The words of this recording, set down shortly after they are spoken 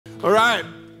All right,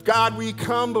 God, we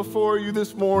come before you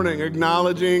this morning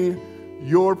acknowledging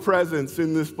your presence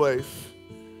in this place,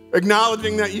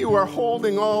 acknowledging that you are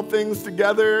holding all things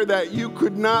together, that you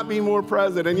could not be more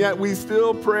present, and yet we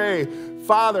still pray,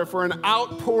 Father, for an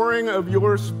outpouring of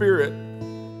your Spirit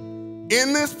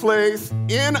in this place,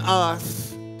 in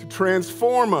us, to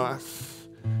transform us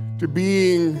to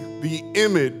being the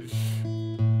image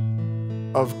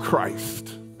of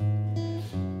Christ.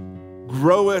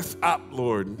 Grow us up,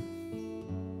 Lord.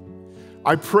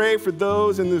 I pray for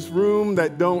those in this room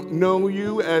that don't know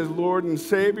you as Lord and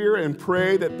Savior, and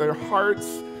pray that their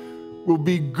hearts will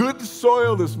be good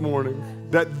soil this morning,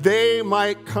 that they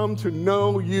might come to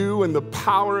know you and the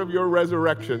power of your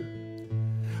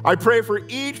resurrection. I pray for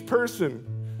each person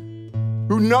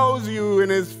who knows you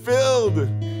and is filled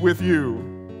with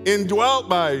you, indwelt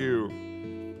by you.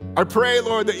 I pray,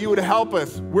 Lord, that you would help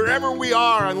us wherever we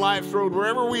are on life's road,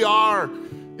 wherever we are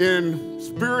in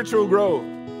spiritual growth,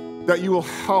 that you will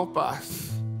help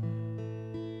us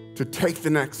to take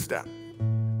the next step,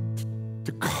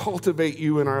 to cultivate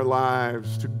you in our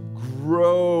lives, to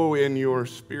grow in your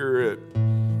Spirit,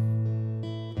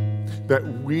 that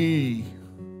we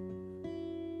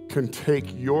can take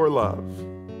your love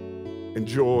and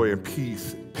joy and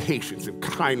peace and patience and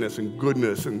kindness and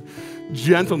goodness and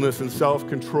gentleness and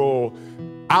self-control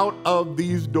out of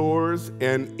these doors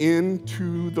and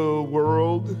into the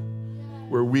world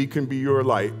where we can be your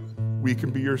light, we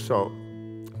can be your salt,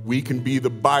 we can be the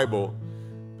Bible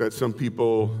that some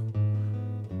people,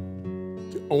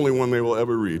 the only one they will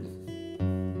ever read.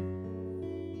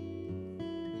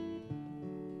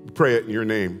 Pray it in your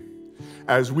name.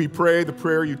 As we pray the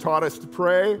prayer you taught us to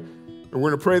pray, and we're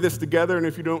going to pray this together, and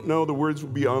if you don't know, the words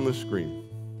will be on the screen.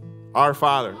 Our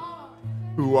Father,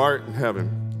 who art in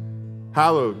heaven,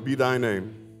 hallowed be thy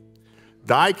name.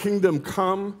 Thy kingdom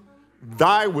come,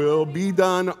 thy will be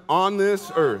done on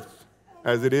this earth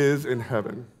as it is in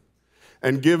heaven.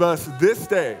 And give us this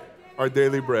day our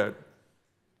daily bread.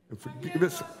 And forgive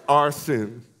us our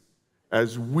sins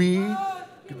as we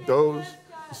give those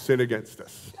who sin against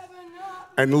us.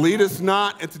 And lead us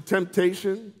not into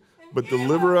temptation, but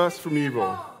deliver us from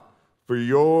evil. For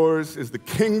yours is the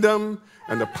kingdom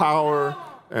and the power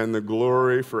and the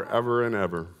glory forever and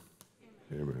ever.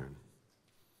 Amen.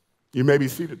 You may be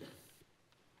seated.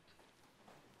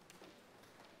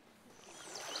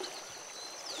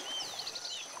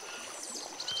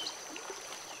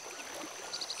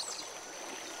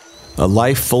 A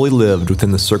life fully lived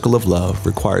within the circle of love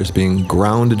requires being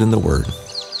grounded in the Word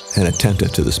and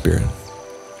attentive to the Spirit.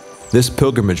 This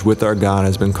pilgrimage with our God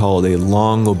has been called a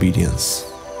long obedience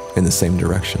in the same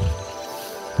direction.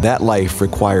 That life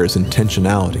requires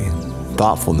intentionality,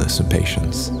 thoughtfulness, and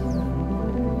patience.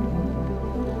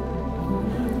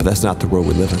 But that's not the world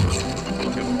we live in.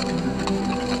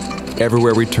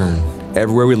 Everywhere we turn,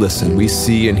 everywhere we listen, we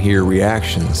see and hear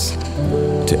reactions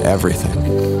to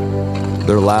everything.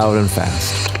 They're loud and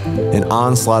fast. An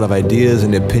onslaught of ideas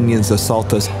and opinions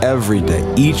assault us every day.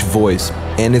 Each voice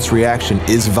and its reaction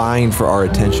is vying for our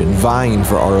attention, vying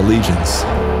for our allegiance.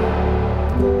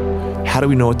 How do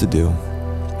we know what to do,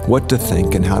 what to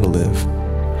think, and how to live?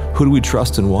 Who do we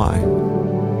trust and why?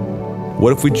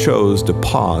 What if we chose to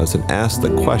pause and ask the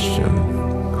question,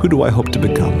 who do I hope to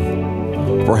become?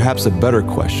 Perhaps a better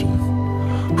question,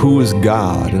 who is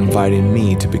God inviting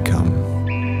me to become?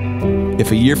 If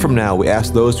a year from now we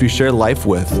ask those we share life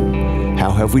with,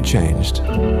 how have we changed?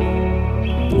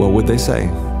 What would they say?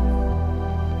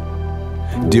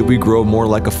 Did we grow more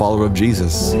like a follower of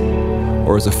Jesus,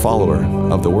 or as a follower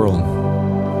of the world?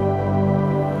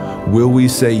 Will we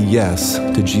say yes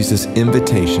to Jesus'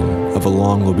 invitation of a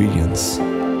long obedience?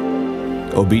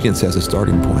 Obedience has a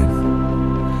starting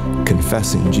point,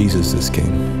 confessing Jesus is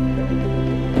King.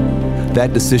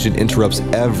 That decision interrupts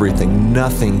everything.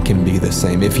 Nothing can be the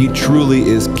same. If he truly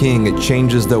is King, it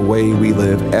changes the way we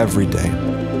live every day.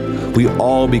 We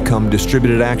all become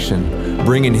distributed action,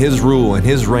 bringing his rule and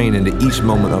his reign into each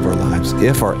moment of our lives.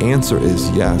 If our answer is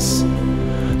yes,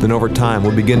 then over time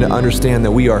we'll begin to understand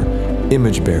that we are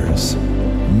image bearers,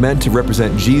 meant to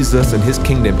represent Jesus and his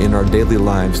kingdom in our daily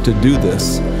lives. To do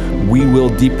this, we will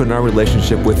deepen our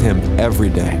relationship with him every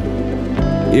day.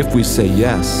 If we say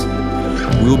yes,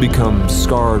 we will become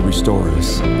scarred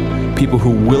restorers, people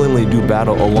who willingly do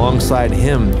battle alongside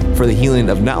him for the healing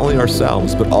of not only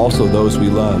ourselves, but also those we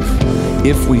love.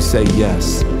 If we say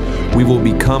yes, we will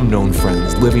become known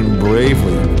friends, living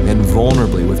bravely and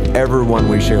vulnerably with everyone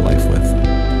we share life with.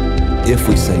 If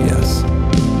we say yes,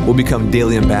 we'll become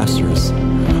daily ambassadors,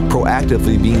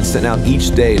 proactively being sent out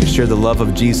each day to share the love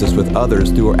of Jesus with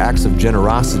others through our acts of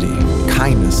generosity,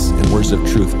 kindness, and words of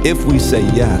truth. If we say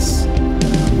yes,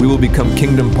 We will become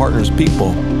Kingdom Partners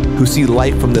people who see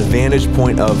life from the vantage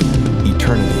point of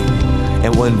eternity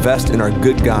and will invest in our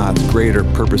good God's greater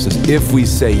purposes. If we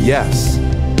say yes,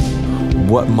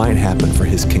 what might happen for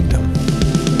His kingdom?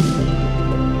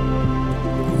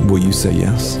 Will you say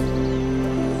yes?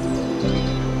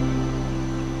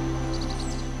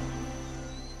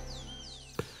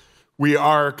 We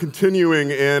are continuing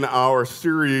in our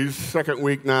series, second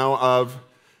week now, of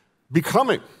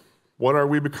becoming. What are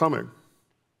we becoming?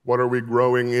 What are we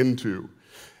growing into?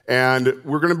 And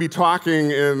we're going to be talking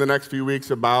in the next few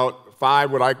weeks about 5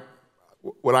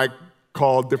 what I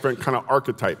call different kind of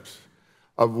archetypes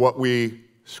of what we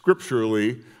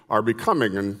scripturally are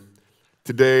becoming. And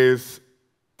today's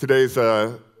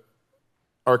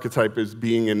archetype is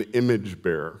being an image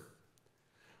bearer.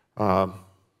 We're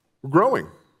growing.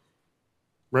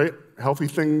 Right? Healthy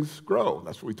things grow.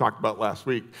 That's what we talked about last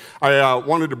week. I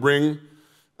wanted to bring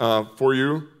for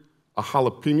you a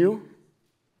jalapeno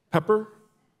pepper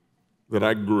that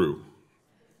I grew.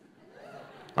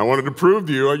 I wanted to prove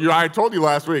to you, I told you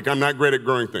last week, I'm not great at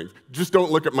growing things. Just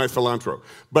don't look at my cilantro.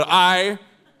 But I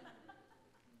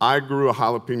grew a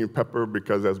jalapeno pepper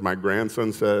because, as my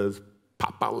grandson says,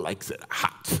 Papa likes it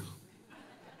hot.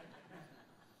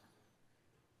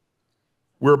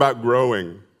 We're about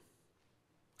growing.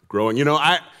 You know,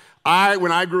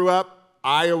 when I grew up,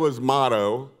 Iowa's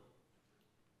motto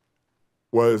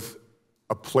was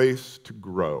a place to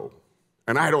grow.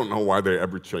 And I don't know why they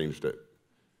ever changed it,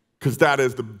 because that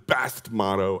is the best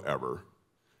motto ever.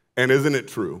 And isn't it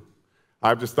true?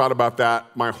 I've just thought about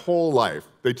that my whole life.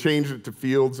 They changed it to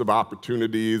fields of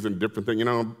opportunities and different things. You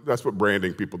know, that's what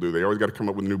branding people do. They always got to come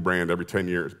up with a new brand every 10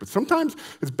 years. But sometimes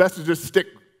it's best to just stick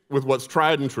with what's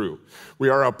tried and true. We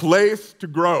are a place to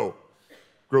grow.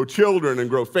 Grow children and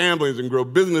grow families and grow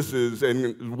businesses, and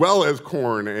as well as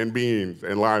corn and beans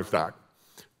and livestock.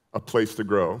 A place to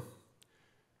grow.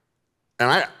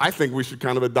 And I think we should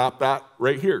kind of adopt that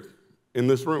right here in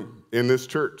this room, in this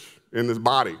church, in this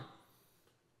body.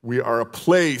 We are a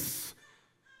place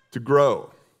to grow.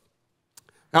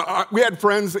 Now, we had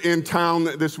friends in town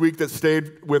this week that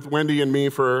stayed with Wendy and me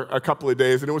for a couple of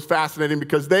days, and it was fascinating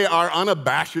because they are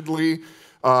unabashedly,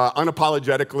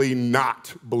 unapologetically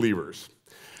not believers.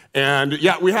 And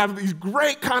yeah, we have these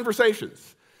great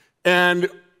conversations. And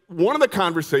one of the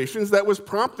conversations that was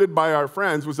prompted by our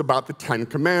friends was about the 10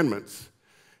 Commandments.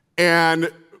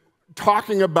 And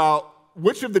talking about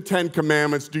which of the 10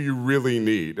 Commandments do you really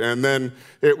need? And then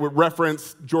it would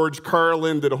reference George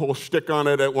Carlin, did a whole shtick on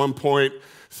it at one point,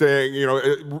 saying, you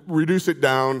know, reduce it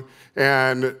down.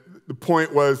 And the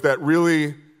point was that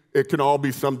really it can all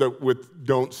be summed up with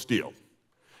don't steal.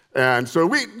 And so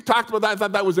we talked about that. I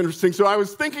thought that was interesting. So I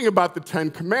was thinking about the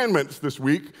 10 Commandments this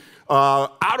week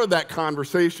out of that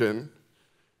conversation.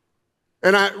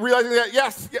 And I realized that,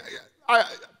 yes, I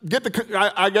get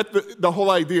the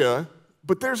whole idea,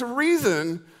 but there's a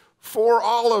reason for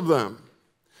all of them.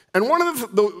 And one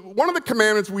of the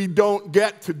commandments we don't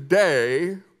get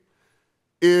today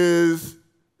is,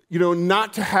 you know,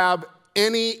 not to have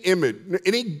any image,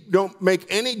 don't make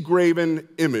any graven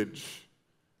image,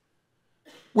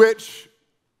 which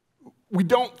we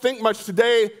don't think much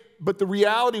today, but the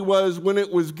reality was when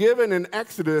it was given in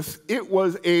Exodus, it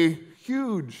was a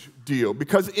huge deal.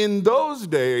 Because in those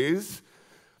days,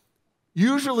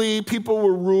 usually people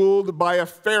were ruled by a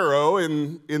pharaoh,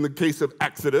 in the case of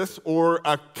Exodus, or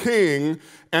a king,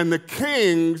 and the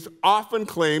kings often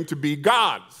claimed to be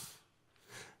gods.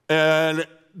 And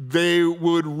they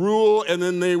would rule, and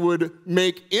then they would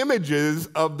make images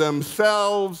of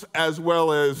themselves as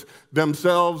well as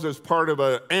themselves as part of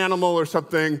an animal or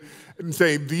something, and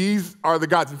say, these are the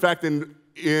gods. In fact, in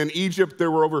Egypt,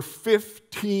 there were over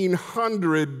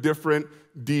 1,500 different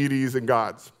deities and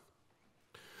gods.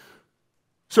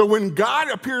 So when God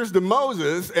appears to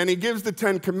Moses and he gives the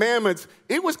 10 Commandments,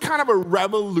 it was kind of a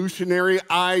revolutionary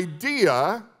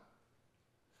idea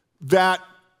that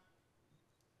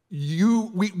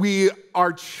we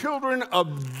are children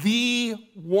of the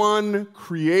one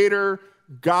creator,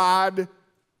 God,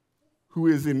 who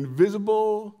is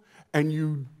invisible, and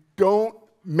you don't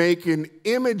make an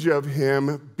image of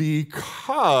him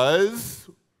because,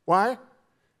 why?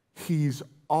 He's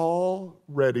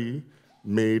already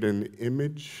made an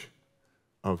image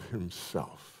of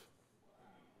himself.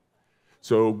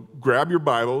 So grab your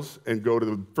Bibles and go to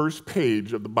the first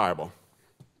page of the Bible.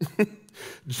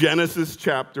 Genesis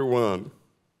chapter 1.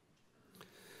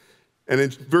 And in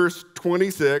verse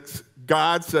 26,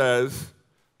 God says,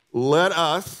 let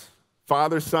us,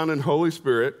 Father, Son, and Holy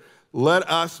Spirit, let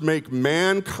us make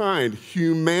mankind,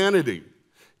 humanity,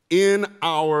 in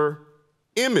our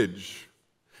image,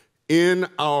 in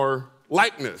our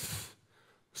likeness,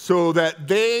 so that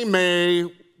they may,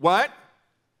 what?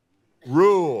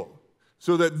 Rule.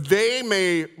 So that they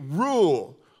may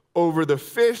rule over the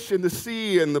fish in the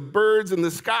sea and the birds in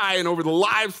the sky and over the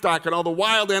livestock and all the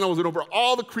wild animals and over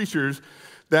all the creatures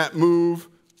that move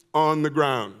on the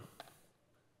ground.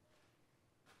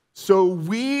 So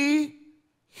we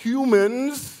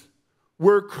humans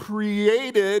were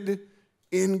created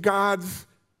in God's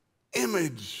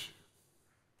image.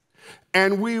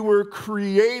 And we were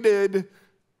created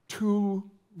to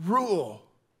rule,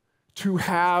 to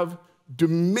have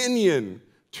dominion,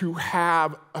 to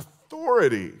have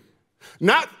authority.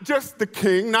 Not just the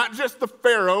king, not just the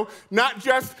Pharaoh, not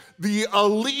just the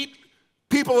elite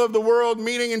people of the world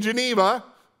meeting in Geneva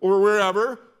or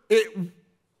wherever.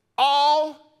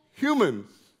 All humans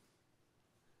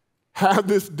have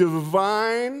this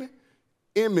divine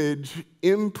image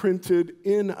imprinted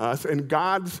in us, and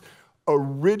God's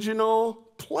original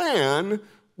plan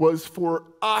was for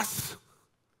us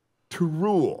to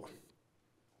rule.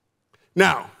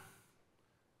 Now,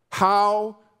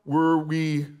 how were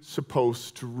we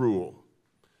supposed to rule?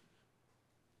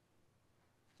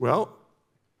 Well,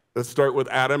 let's start with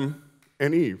Adam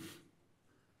and Eve.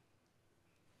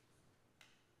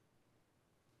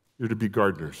 You're to be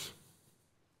gardeners.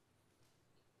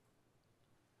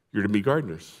 You're to be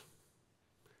gardeners.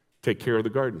 Take care of the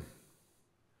garden.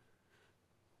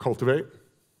 Cultivate,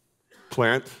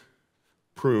 plant,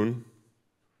 prune,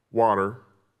 water,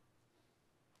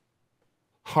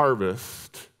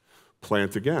 harvest,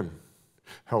 plant again.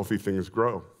 Healthy things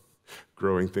grow.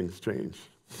 Growing things change.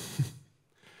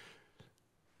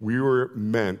 We were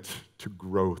meant to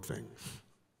grow things.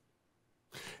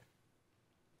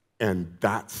 And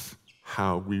that's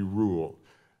how we rule.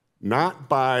 Not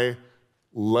by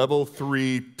level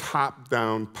 3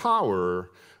 top-down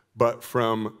power, but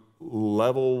from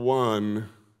level 1,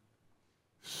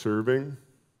 serving,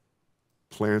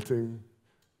 planting,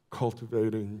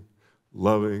 cultivating,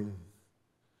 loving.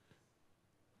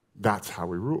 That's how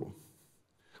we rule.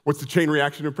 What's the chain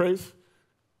reaction of praise?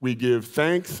 We give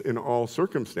thanks in all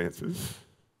circumstances,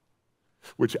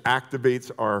 which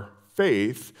activates our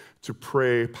faith to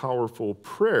pray powerful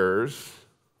prayers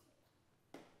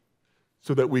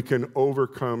so that we can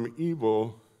overcome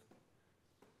evil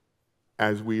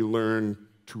as we learn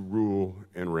to rule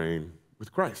and reign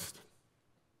with Christ.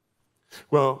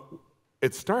 Well,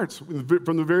 it starts from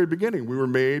the very beginning. We were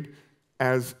made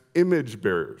as image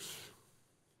bearers.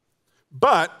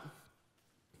 But,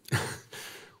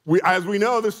 as we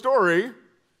know the story,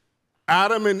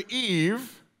 Adam and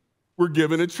Eve were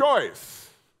given a choice.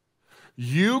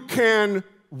 You can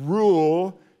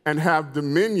rule and have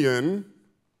dominion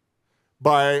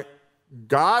by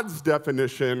God's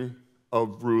definition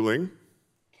of ruling,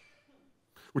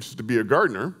 which is to be a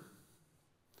gardener,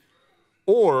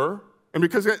 and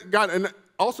because God, and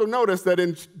also notice that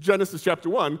in Genesis chapter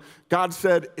 1, God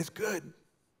said, it's good.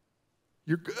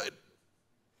 You're good.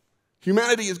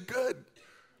 Humanity is good.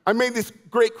 I made this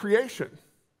great creation.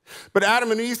 But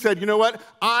Adam and Eve said, you know what?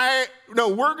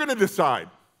 We're going to decide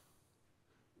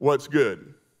what's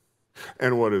good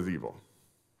and what is evil.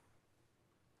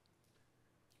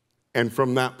 And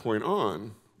from that point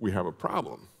on, we have a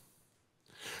problem.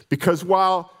 Because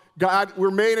while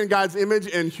we're made in God's image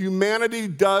and humanity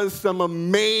does some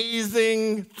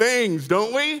amazing things,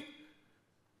 don't we?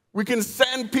 We can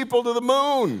send people to the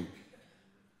moon.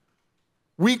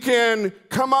 We can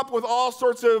come up with all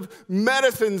sorts of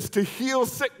medicines to heal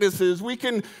sicknesses. We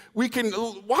can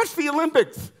watch the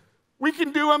Olympics. We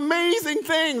can do amazing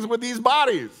things with these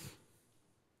bodies.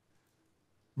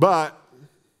 But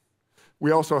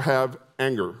we also have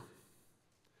anger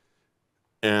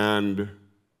and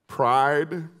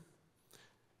pride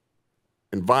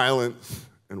and violence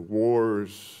and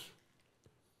wars.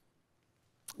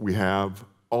 We have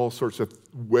all sorts of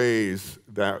ways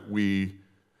that we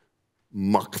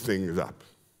muck things up.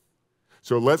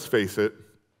 So let's face it,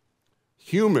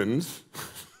 humans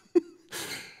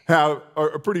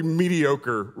are pretty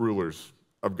mediocre rulers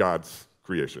of God's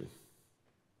creation.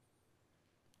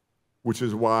 Which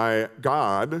is why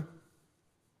God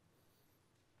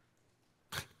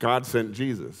sent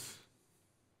Jesus.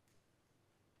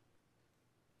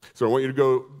 So I want you to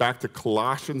go back to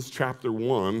Colossians chapter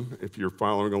 1, if you're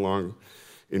following along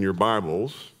in your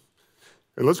Bibles.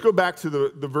 And let's go back to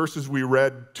the verses we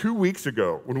read 2 weeks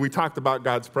ago when we talked about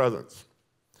God's presence.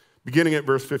 Beginning at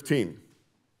verse 15.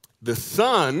 The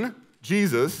Son,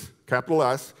 Jesus, capital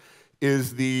S,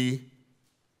 is the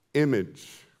image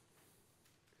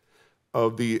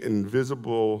of the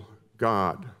invisible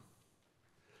God,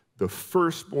 the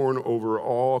firstborn over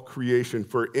all creation.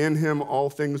 For in him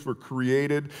all things were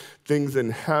created, things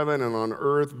in heaven and on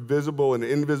earth, visible and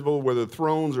invisible, whether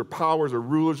thrones or powers or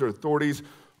rulers or authorities,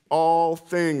 all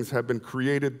things have been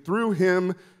created through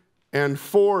him and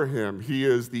for him. He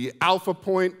is the alpha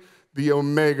point, the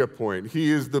omega point. He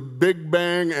is the Big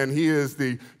Bang, and he is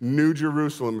the New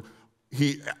Jerusalem.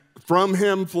 From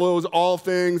him flows all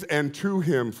things, and to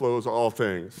him flows all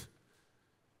things.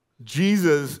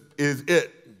 Jesus is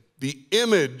it, the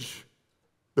image,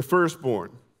 the firstborn.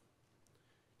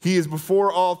 He is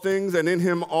before all things, and in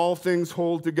him all things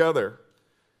hold together.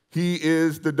 He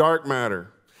is the dark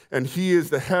matter, and he is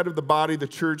the head of the body, the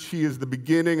church. He is the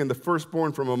beginning and the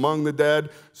firstborn from among the dead,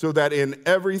 so that in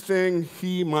everything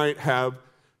he might have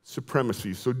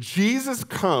supremacy. So Jesus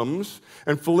comes,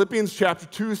 and Philippians chapter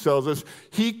 2 tells us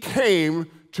he came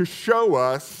to show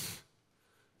us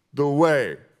the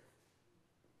way.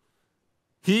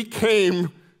 He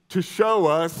came to show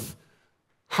us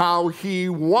how he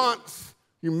wants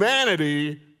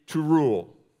humanity to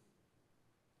rule.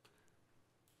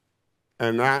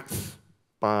 And that's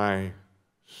by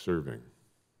serving,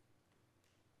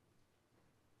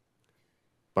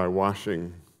 by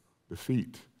washing the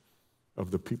feet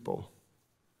of the people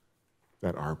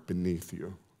that are beneath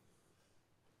you,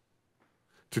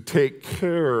 to take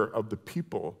care of the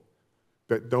people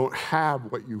that don't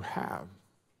have what you have,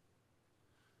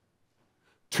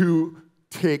 to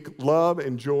take love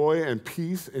and joy and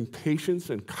peace and patience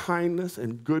and kindness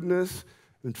and goodness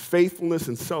and faithfulness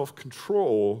and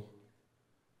self-control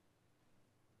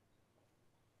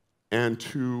and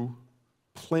to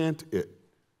plant it,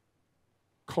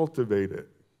 cultivate it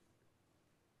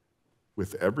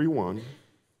with everyone,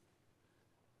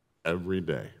 every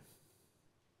day.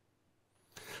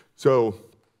 So,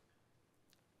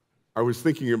 I was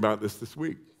thinking about this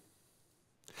week.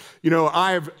 You know,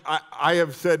 I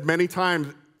have said many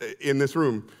times in this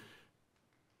room,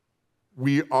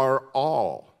 we are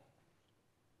all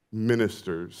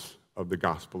ministers of the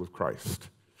gospel of Christ.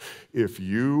 If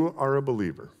you are a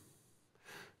believer,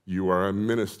 you are a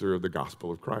minister of the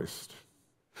gospel of Christ.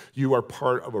 You are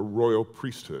part of a royal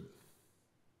priesthood.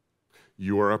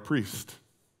 You are a priest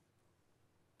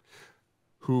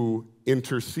who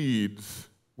intercedes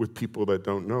with people that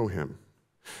don't know him.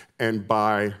 And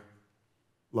by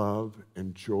love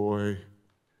and joy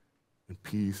and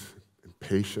peace and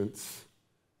patience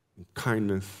and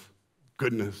kindness,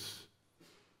 goodness,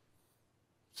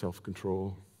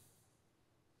 self-control,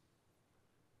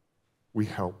 we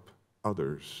help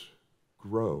others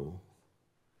grow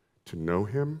to know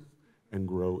him and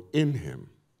grow in him.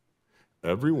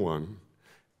 Everyone,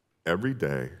 every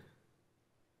day,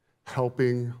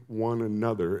 helping one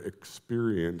another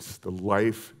experience the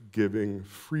life-giving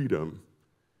freedom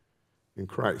in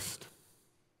Christ.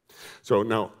 So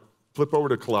now, flip over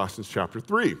to Colossians chapter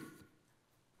 3.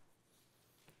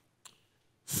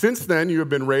 Since then, you have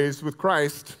been raised with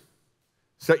Christ.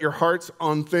 Set your hearts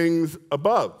on things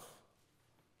above.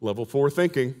 Level 4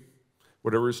 thinking,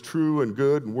 whatever is true and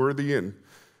good and worthy and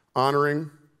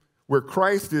honoring, where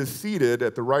Christ is seated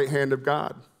at the right hand of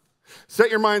God. Set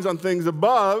your minds on things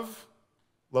above,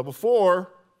 level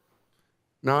 4,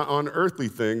 not on earthly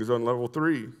things on level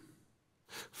 3.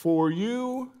 For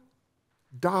you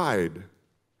died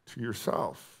to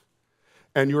yourself,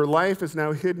 and your life is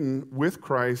now hidden with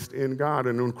Christ in God.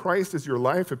 And when Christ as your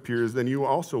life appears, then you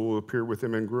also will appear with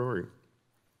him in glory.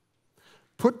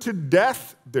 Put to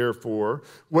death, therefore,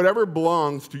 whatever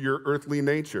belongs to your earthly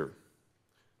nature.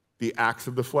 The acts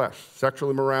of the flesh, sexual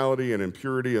immorality and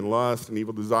impurity and lust and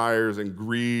evil desires and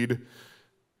greed,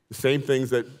 the same things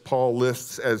that Paul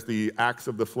lists as the acts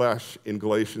of the flesh in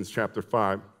Galatians chapter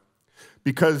 5.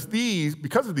 Because of these,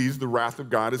 the wrath of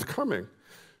God is coming.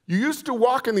 You used to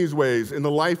walk in these ways in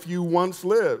the life you once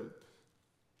lived.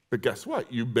 But guess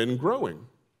what? You've been growing.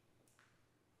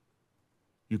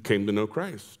 You came to know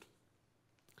Christ.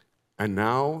 And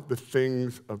now the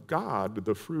things of God,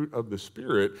 the fruit of the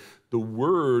Spirit, the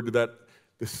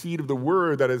seed of the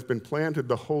Word that has been planted,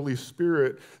 the Holy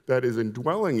Spirit that is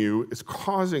indwelling you, is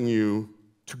causing you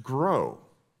to grow.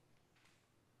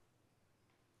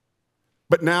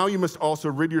 But now you must also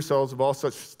rid yourselves of all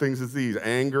such things as these: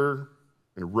 anger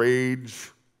and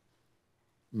rage,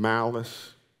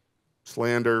 malice,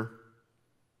 slander,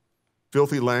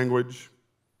 filthy language.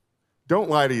 Don't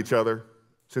lie to each other,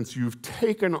 since you've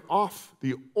taken off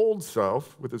the old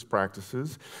self with its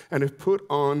practices and have put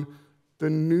on the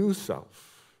new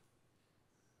self,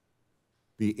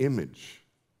 the image.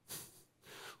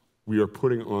 We are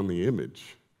putting on the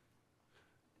image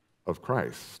of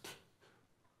Christ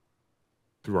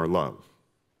through our love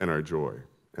and our joy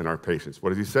and our patience. What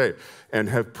does he say? And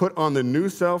have put on the new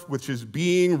self, which is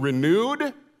being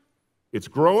renewed. It's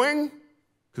growing,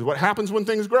 because what happens when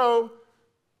things grow?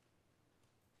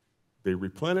 They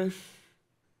replenish,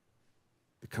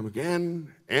 they come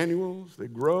again, annuals, they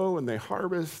grow and they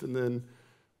harvest, and then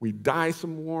we die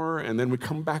some more, and then we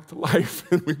come back to life,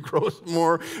 and we grow some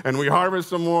more, and we harvest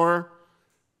some more.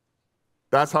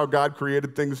 That's how God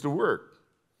created things to work.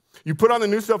 You put on the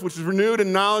new self, which is renewed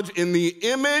in knowledge in the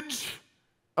image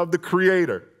of the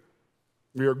Creator.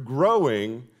 We are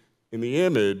growing in the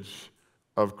image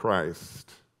of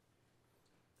Christ.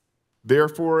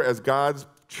 Therefore, as God's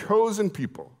chosen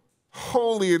people,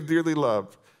 holy and dearly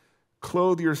loved,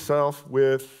 clothe yourself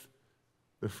with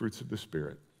the fruits of the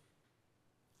Spirit.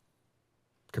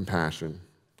 Compassion,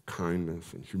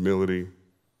 kindness, and humility,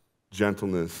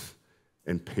 gentleness,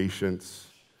 and patience.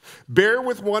 Bear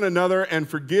with one another and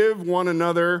forgive one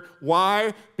another.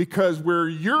 Why? Because where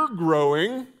you're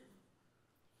growing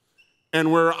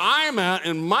and where I'm at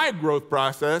in my growth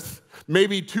process may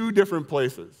be two different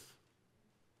places.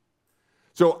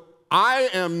 So I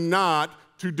am not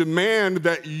to demand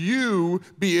that you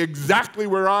be exactly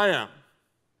where I am.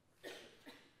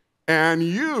 And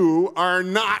you are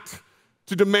not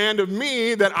to demand of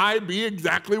me that I be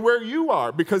exactly where you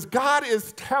are, because God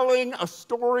is telling a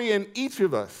story in each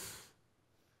of us.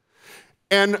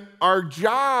 And our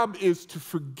job is to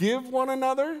forgive one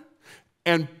another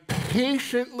and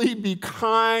patiently be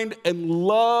kind and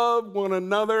love one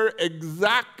another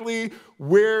exactly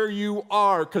where you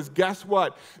are, because guess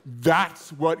what?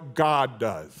 That's what God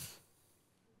does.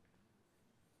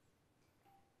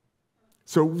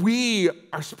 So we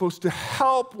are supposed to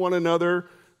help one another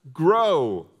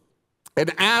grow.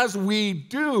 And as we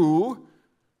do,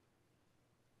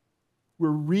 we're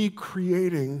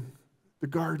recreating the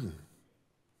garden.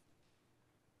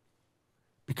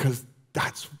 Because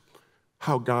that's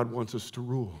how God wants us to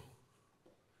rule.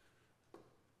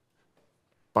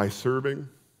 By serving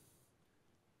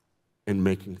and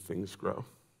making things grow.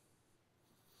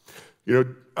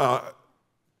 You know,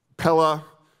 Pella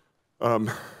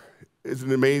is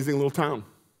an amazing little town.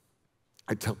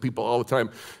 I tell people all the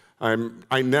time,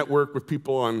 I network with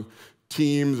people on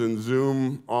Teams and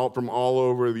Zoom from all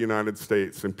over the United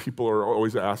States, and people are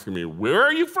always asking me, where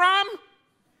are you from?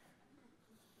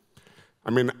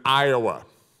 I'm in Iowa.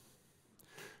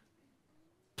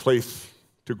 Place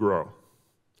to grow.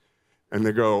 And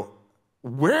they go,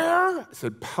 where? I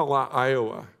said, Pella,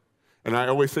 Iowa. And I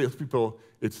always say to people,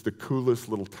 it's the coolest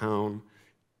little town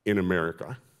in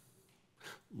America.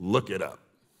 Look it up.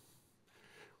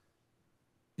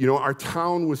 You know, our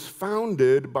town was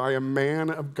founded by a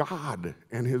man of God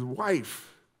and his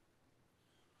wife.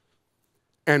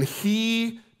 And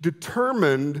he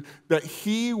determined that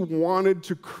he wanted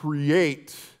to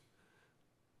create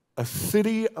a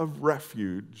city of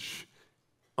refuge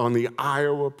on the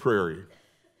Iowa prairie.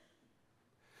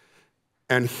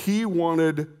 And he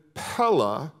wanted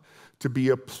Pella to be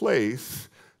a place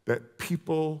that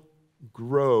people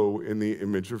grow in the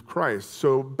image of Christ.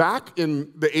 So back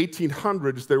in the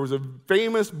 1800s, there was a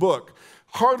famous book,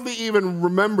 hardly even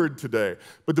remembered today,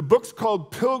 but the book's called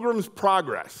Pilgrim's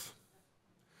Progress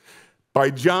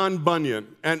by John Bunyan.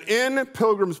 And in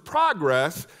Pilgrim's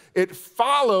Progress, it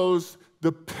follows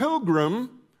the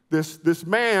pilgrim, this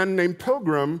man named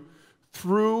Pilgrim,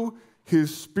 through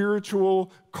his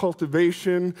spiritual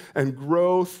cultivation and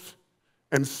growth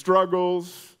and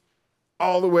struggles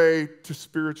all the way to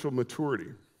spiritual maturity.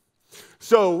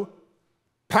 So,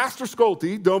 Pastor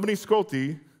Scolti, Dominic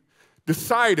Scolti,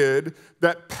 decided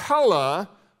that Pella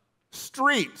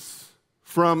streets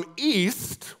from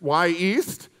east, why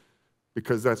east?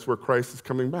 Because that's where Christ is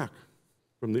coming back,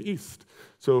 from the east.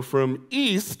 So from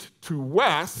east to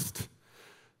west,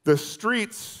 the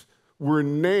streets were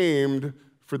named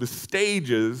for the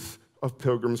stages of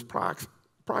Pilgrim's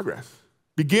Progress,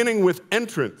 beginning with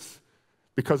entrance,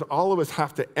 because all of us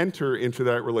have to enter into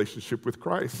that relationship with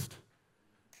Christ.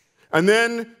 And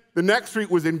then the next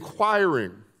street was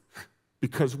inquiring,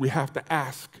 because we have to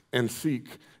ask and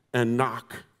seek and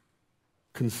knock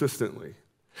consistently.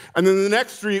 And then the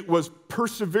next street was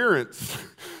perseverance,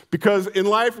 because in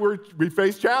life we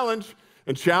face challenge,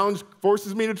 and challenge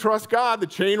forces me to trust God, the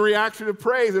chain reaction of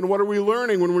praise. And what are we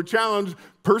learning when we're challenged?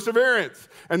 Perseverance.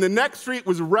 And the next street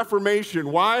was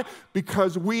reformation. Why?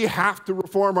 Because we have to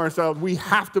reform ourselves. We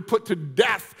have to put to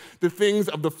death the things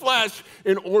of the flesh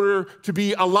in order to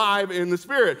be alive in the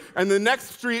spirit. And the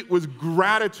next street was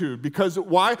gratitude. Because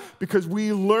why? Because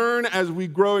we learn as we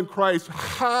grow in Christ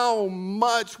how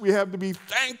much we have to be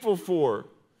thankful for.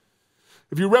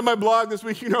 If you read my blog this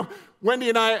week, you know, Wendy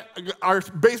and I, our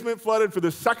basement flooded for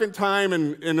the second time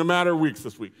in a matter of weeks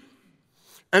this week.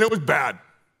 And it was bad.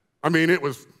 I mean, it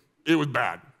was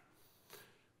bad.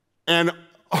 And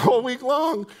all week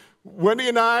long, Wendy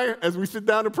and I, as we sit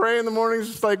down to pray in the mornings,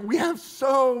 it's like, we have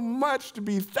so much to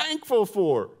be thankful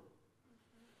for,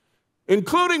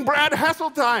 including Brad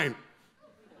Hesseltine,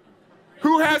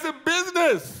 who has a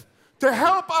business to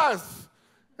help us.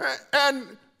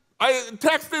 And I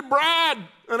texted Brad,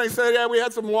 and I said, yeah, we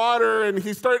had some water, and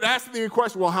he started asking me a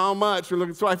question, well, how much?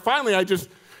 So I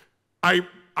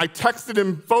texted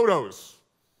him photos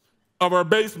of our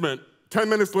basement. 10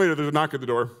 minutes later, there's a knock at the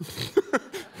door.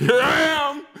 Here I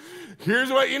am.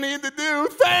 Here's what you need to do.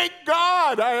 Thank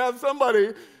God I have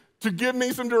somebody to give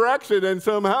me some direction and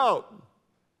some help.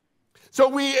 So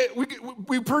we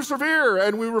persevere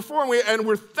and we reform and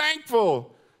we're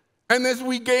thankful. And as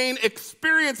we gain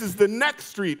experiences, the next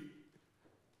street,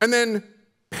 and then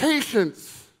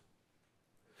patience,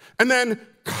 and then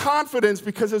confidence,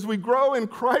 because as we grow in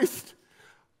Christ,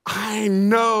 I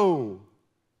know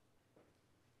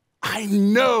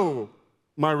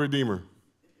my Redeemer.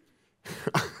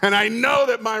 And I know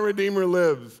that my Redeemer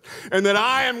lives, and that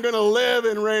I am going to live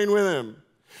and reign with him.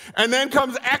 And then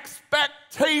comes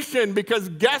expectation, because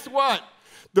guess what?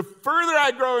 The further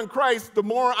I grow in Christ, the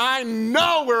more I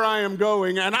know where I am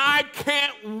going, and I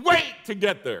can't wait to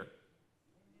get there.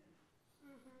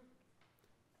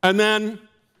 And then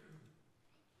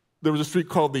there was a street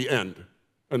called the End,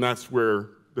 and that's where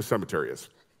the cemetery is.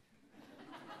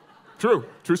 True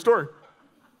story.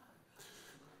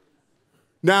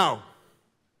 Now,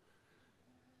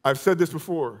 I've said this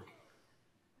before.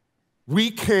 We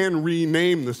can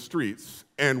rename the streets,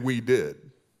 and we did.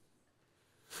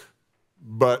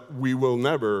 But we will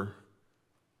never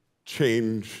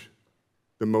change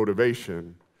the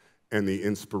motivation and the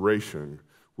inspiration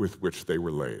with which they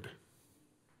were laid.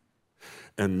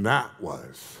 And that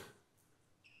was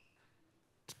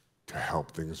to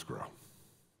help things grow.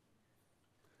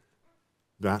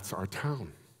 That's our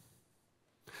town.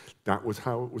 That was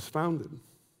how it was founded.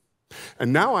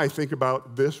 And now I think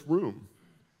about this room.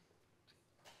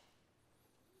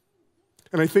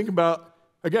 And I think about,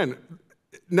 again,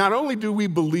 not only do we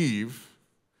believe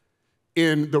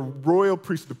in the royal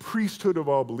priest, the priesthood of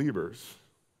all believers,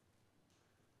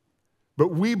 but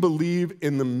we believe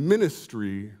in the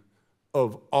ministry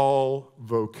of all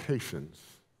vocations.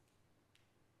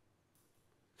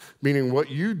 Meaning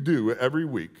what you do every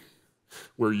week,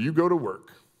 where you go to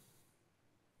work,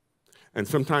 and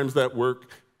sometimes that work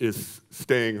is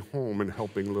staying home and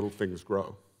helping little things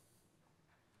grow.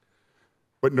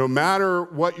 But no matter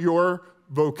what your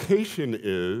vocation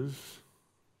is,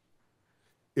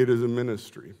 it is a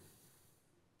ministry.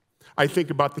 I think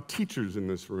about the teachers in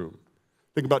this room.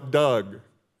 Think about Doug.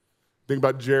 Think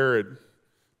about Jared.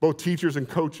 Both teachers and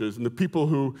coaches, and the people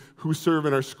who serve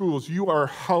in our schools. You are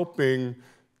helping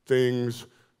things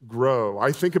grow.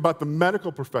 I think about the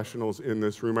medical professionals in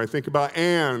this room. I think about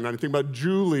Anne, and I think about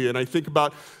Julie, and I think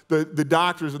about the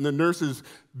doctors and the nurses.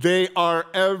 They are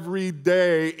every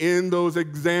day in those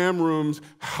exam rooms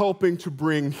helping to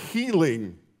bring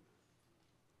healing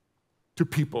to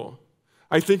people.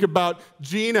 I think about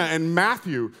Gina and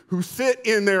Matthew, who sit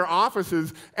in their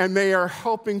offices, and they are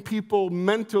helping people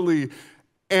mentally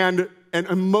and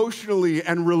emotionally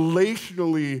and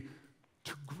relationally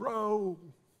to grow.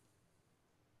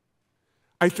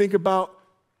 I think about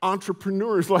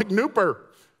entrepreneurs like Nooper,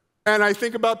 and I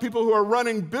think about people who are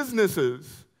running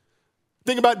businesses.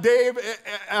 Think about Dave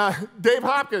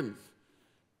Hopkins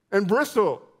and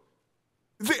Bristol.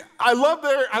 See, I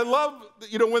love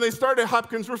when they started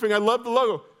Hopkins Roofing, I love the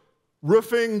logo.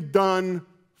 Roofing done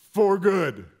for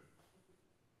good.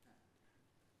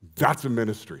 That's a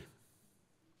ministry.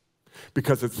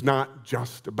 Because it's not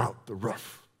just about the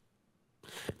roof.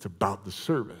 It's about the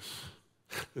service.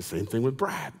 The same thing with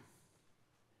Brad.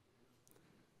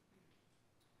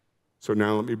 So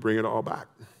now let me bring it all back.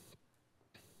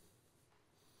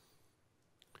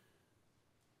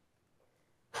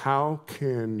 How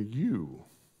can you,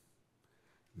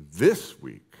 this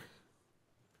week,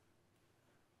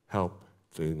 help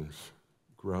things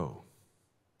grow?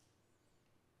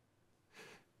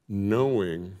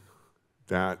 Knowing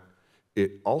that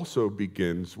it also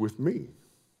begins with me.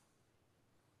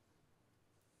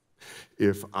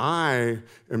 If I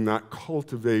am not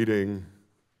cultivating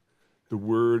the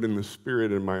Word and the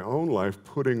Spirit in my own life,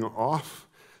 putting off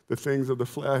the things of the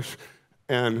flesh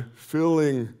and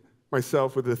filling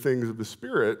myself with the things of the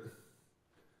Spirit,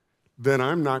 then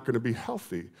I'm not going to be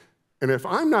healthy. And if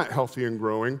I'm not healthy and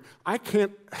growing, I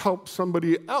can't help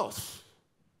somebody else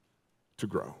to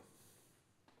grow.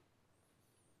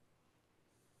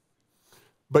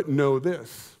 But know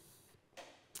this.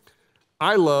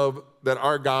 I love that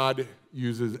our God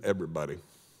uses everybody.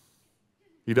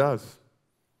 He does.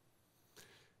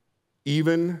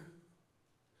 Even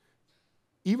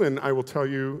I will tell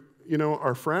you,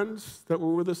 our friends that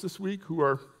were with us this week who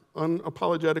are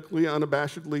unapologetically,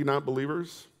 unabashedly not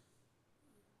believers,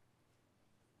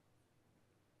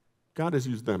 God has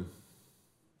used them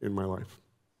in my life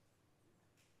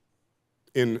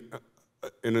in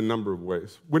a number of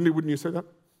ways. Wouldn't you say that?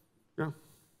 Yeah.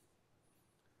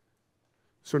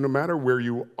 So no matter where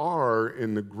you are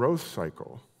in the growth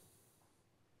cycle,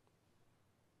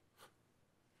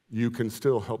 you can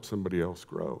still help somebody else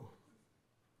grow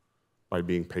by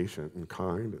being patient and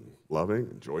kind and loving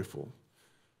and joyful.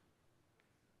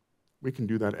 We can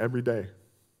do that every day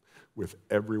with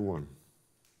everyone.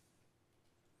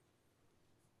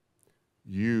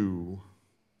 You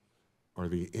are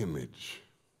the image.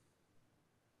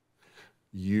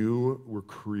 You were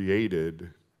created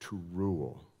to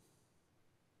rule.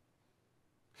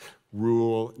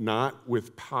 Rule not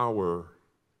with power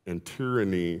and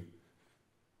tyranny,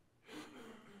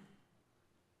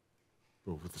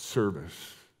 but with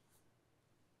service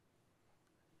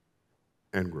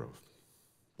and growth.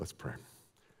 Let's pray.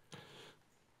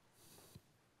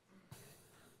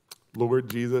 Lord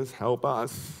Jesus, help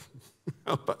us.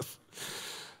 Help us.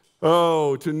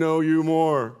 Oh, to know you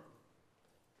more.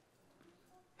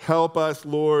 Help us,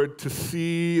 Lord, to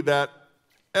see that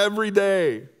every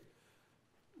day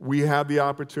we have the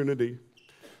opportunity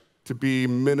to be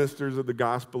ministers of the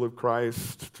gospel of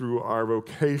Christ through our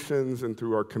vocations and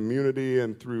through our community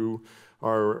and through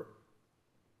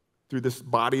this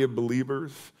body of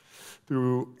believers,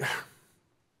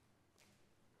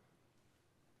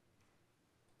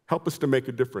 help us to make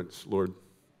a difference, Lord.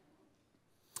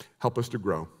 Help us to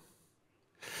grow.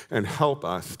 And help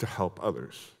us to help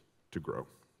others to grow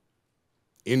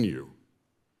in you.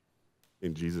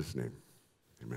 In Jesus' name.